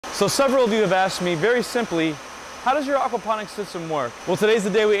So several of you have asked me very simply, how does your aquaponics system work? Well, today's the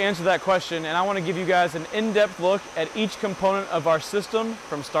day we answer that question, and I want to give you guys an in-depth look at each component of our system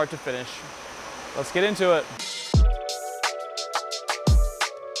from start to finish. Let's get into it.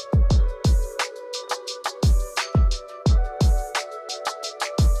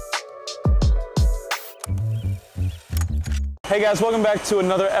 Hey guys, welcome back to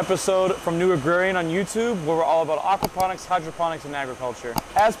another episode from New Agrarian on YouTube, where we're all about aquaponics, hydroponics, and agriculture.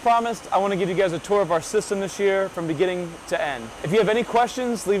 As promised, I want to give you guys a tour of our system this year from beginning to end. If you have any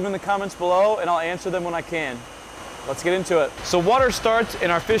questions, leave them in the comments below and I'll answer them when I can. Let's get into it. So water starts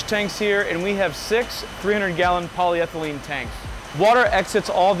in our fish tanks here, and we have 6 300-gallon polyethylene tanks. Water exits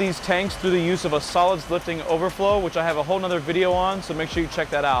all these tanks through the use of a solids lifting overflow, which I have a whole nother video on, so make sure you check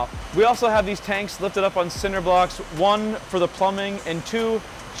that out. We also have these tanks lifted up on cinder blocks, 1 for the plumbing and 2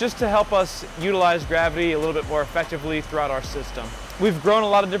 just to help us utilize gravity a little bit more effectively throughout our system. We've grown a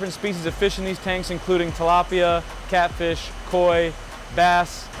lot of different species of fish in these tanks, including tilapia, catfish, koi,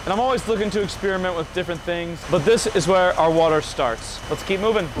 bass, and I'm always looking to experiment with different things, but this is where our water starts. Let's keep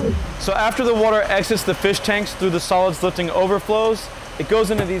moving. So after the water exits the fish tanks through the solids lifting overflows, it goes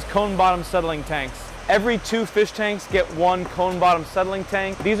into these cone bottom settling tanks. Every 2 fish tanks get 1 cone bottom settling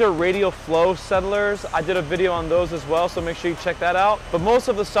tank. These are radial flow settlers. I did a video on those as well, so make sure you check that out. But most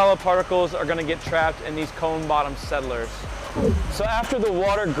of the solid particles are gonna get trapped in these cone bottom settlers. So after the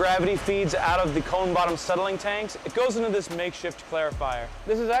water gravity feeds out of the cone bottom settling tanks, it goes into this makeshift clarifier.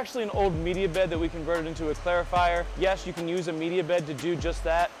 This is actually an old media bed that we converted into a clarifier. Yes, you can use a media bed to do just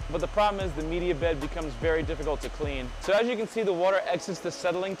that, but the problem is the media bed becomes very difficult to clean. So as you can see, the water exits the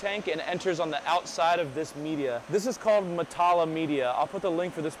settling tank and enters on the outside of this media. This is called Metalla media. I'll put the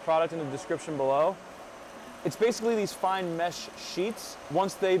link for this product in the description below. It's basically these fine mesh sheets.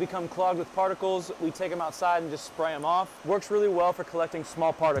 Once they become clogged with particles, we take them outside and just spray them off. Works really well for collecting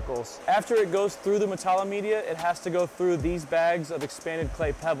small particles. After it goes through the Metalla media, it has to go through these bags of expanded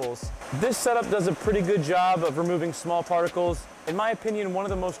clay pebbles. This setup does a pretty good job of removing small particles. In my opinion, one of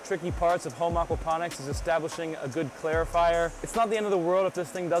the most tricky parts of home aquaponics is establishing a good clarifier. It's not the end of the world if this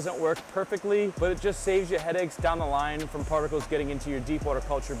thing doesn't work perfectly, but it just saves you headaches down the line from particles getting into your deep water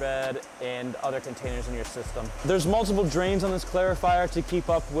culture bed and other containers in your system. There's multiple drains on this clarifier to keep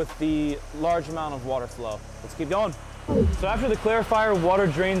up with the large amount of water flow. Let's keep going. So after the clarifier, water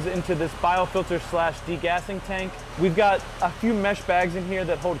drains into this biofilter / degassing tank. We've got a few mesh bags in here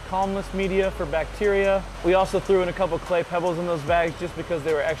that hold columnless media for bacteria. We also threw in a couple clay pebbles in those bags just because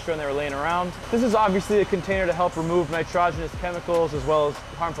they were extra and they were laying around. This is obviously a container to help remove nitrogenous chemicals as well as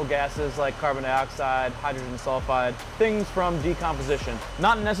harmful gases like carbon dioxide, hydrogen sulfide, things from decomposition.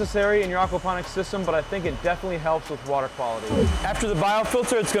 Not necessary in your aquaponics system, but I think it definitely helps with water quality. After the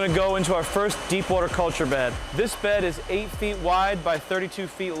biofilter, it's going to go into our first deep water culture bed. This bed is 8 feet wide by 32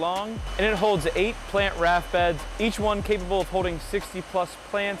 feet long, and it holds 8 plant raft beds, each one capable of holding 60 plus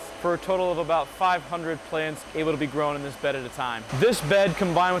plants for a total of about 500 plants able to be grown in this bed at a time. This bed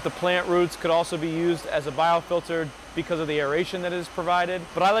combined with the plant roots could also be used as a biofilter because of the aeration that is provided,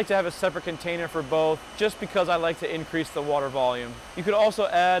 but I like to have a separate container for both just because I like to increase the water volume. You could also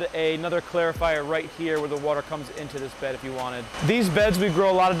add another clarifier right here where the water comes into this bed if you wanted. These beds we grow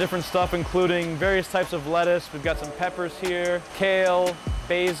a lot of different stuff, including various types of lettuce. We've got some peppers here, kale,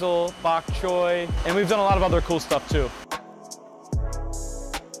 basil, bok choy, and we've done a lot of other cool stuff too.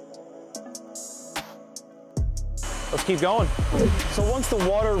 Let's keep going. So once the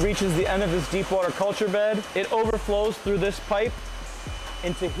water reaches the end of this deep water culture bed, it overflows through this pipe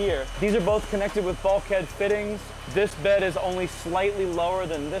into here. These are both connected with bulkhead fittings. This bed is only slightly lower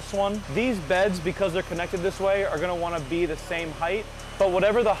than this one. These beds, because they're connected this way, are gonna wanna be the same height, but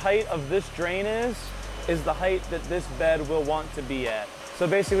whatever the height of this drain is the height that this bed will want to be at. So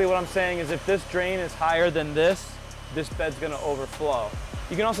basically what I'm saying is if this drain is higher than this bed's gonna overflow.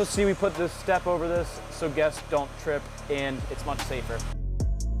 You can also see we put this step over this so guests don't trip, and it's much safer.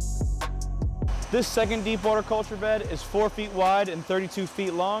 This second deep water culture bed is 4 feet wide and 32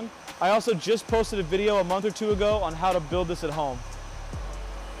 feet long. I also just posted a video a month or 2 ago on how to build this at home.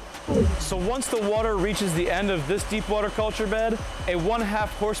 So once the water reaches the end of this deep water culture bed, a 1.5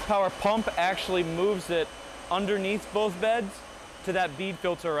 horsepower pump actually moves it underneath both beds to that bead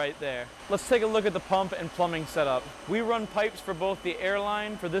filter right there. Let's take a look at the pump and plumbing setup. We run pipes for both the air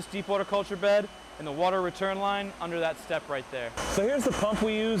line for this deep water culture bed and the water return line under that step right there. So here's the pump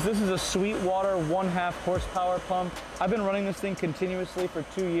we use. This is a Sweetwater 1/2 horsepower pump. I've been running this thing continuously for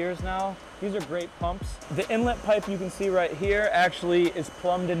 2 years now. These are great pumps. The inlet pipe you can see right here actually is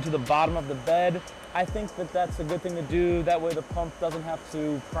plumbed into the bottom of the bed. I think that that's a good thing to do. That way the pump doesn't have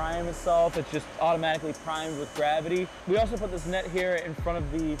to prime itself. It's just automatically primed with gravity. We also put this net here in front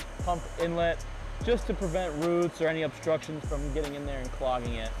of the pump inlet just to prevent roots or any obstructions from getting in there and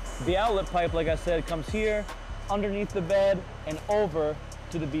clogging it. The outlet pipe, like I said, comes here, underneath the bed, and over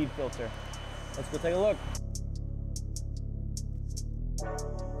to the bead filter. Let's go take a look.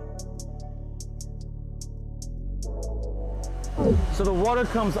 So the water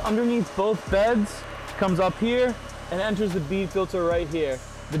comes underneath both beds, comes up here, and enters the bead filter right here.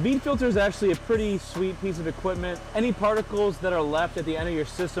 The bead filter is actually a pretty sweet piece of equipment. Any particles that are left at the end of your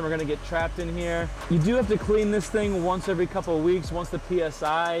system are gonna get trapped in here. You do have to clean this thing once every couple of weeks, once the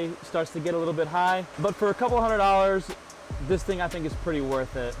PSI starts to get a little bit high. But for a couple $100, this thing I think is pretty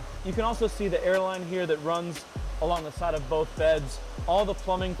worth it. You can also see the air line here that runs along the side of both beds. All the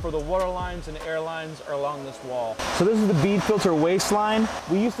plumbing for the water lines and air lines are along this wall. So this is the bead filter waste line.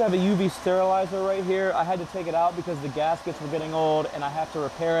 We used to have a UV sterilizer right here. I had to take it out because the gaskets were getting old and I have to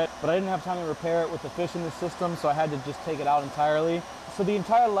repair it, but I didn't have time to repair it with the fish in the system, so I had to just take it out entirely. So the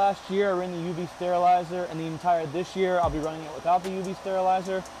entire last year I ran the UV sterilizer, and the entire this year I'll be running it without the UV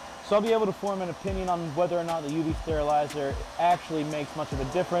sterilizer. So I'll be able to form an opinion on whether or not the UV sterilizer actually makes much of a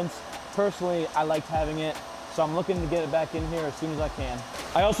difference. Personally, I liked having it, so I'm looking to get it back in here as soon as I can.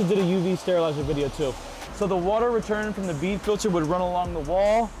 I also did a UV sterilizer video too. So the water return from the bead filter would run along the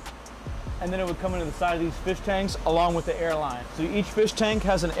wall, and then it would come into the side of these fish tanks along with the air line. So each fish tank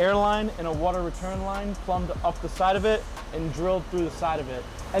has an air line and a water return line plumbed up the side of it and drilled through the side of it.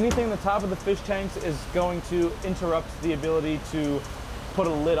 Anything on the top of the fish tanks is going to interrupt the ability to put a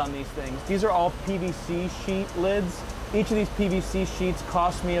lid on these things. These are all PVC sheet lids. Each of these PVC sheets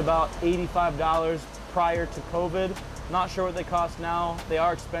cost me about $85 prior to COVID. Not sure what they cost now. They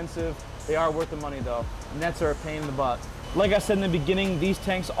are expensive. They are worth the money though. Nets are a pain in the butt. Like I said in the beginning, these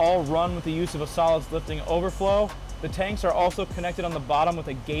tanks all run with the use of a solids lifting overflow. The tanks are also connected on the bottom with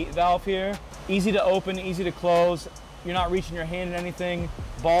a gate valve here. Easy to open, easy to close. You're not reaching your hand in anything.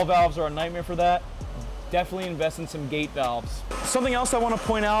 Ball valves are a nightmare for that. Definitely invest in some gate valves. Something else I want to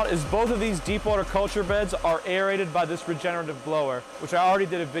point out is both of these deep water culture beds are aerated by this regenerative blower, which I already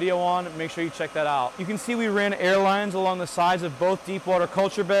did a video on. Make sure you check that out. You can see we ran air lines along the sides of both deep water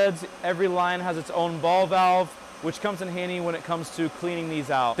culture beds. Every line has its own ball valve, which comes in handy when it comes to cleaning these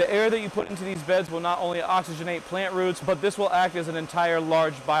out. The air that you put into these beds will not only oxygenate plant roots, but this will act as an entire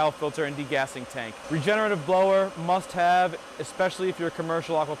large biofilter and degassing tank. Regenerative blower, must have, especially if you're a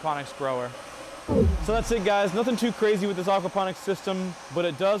commercial aquaponics grower. So that's it guys, nothing too crazy with this aquaponics system, but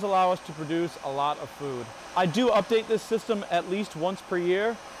it does allow us to produce a lot of food. I do update this system at least once per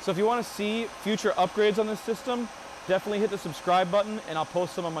year, so if you want to see future upgrades on this system, definitely hit the subscribe button and I'll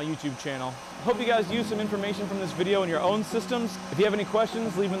post them on my YouTube channel. Hope you guys use some information from this video in your own systems. If you have any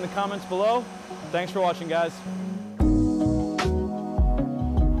questions, leave them in the comments below. Thanks for watching guys.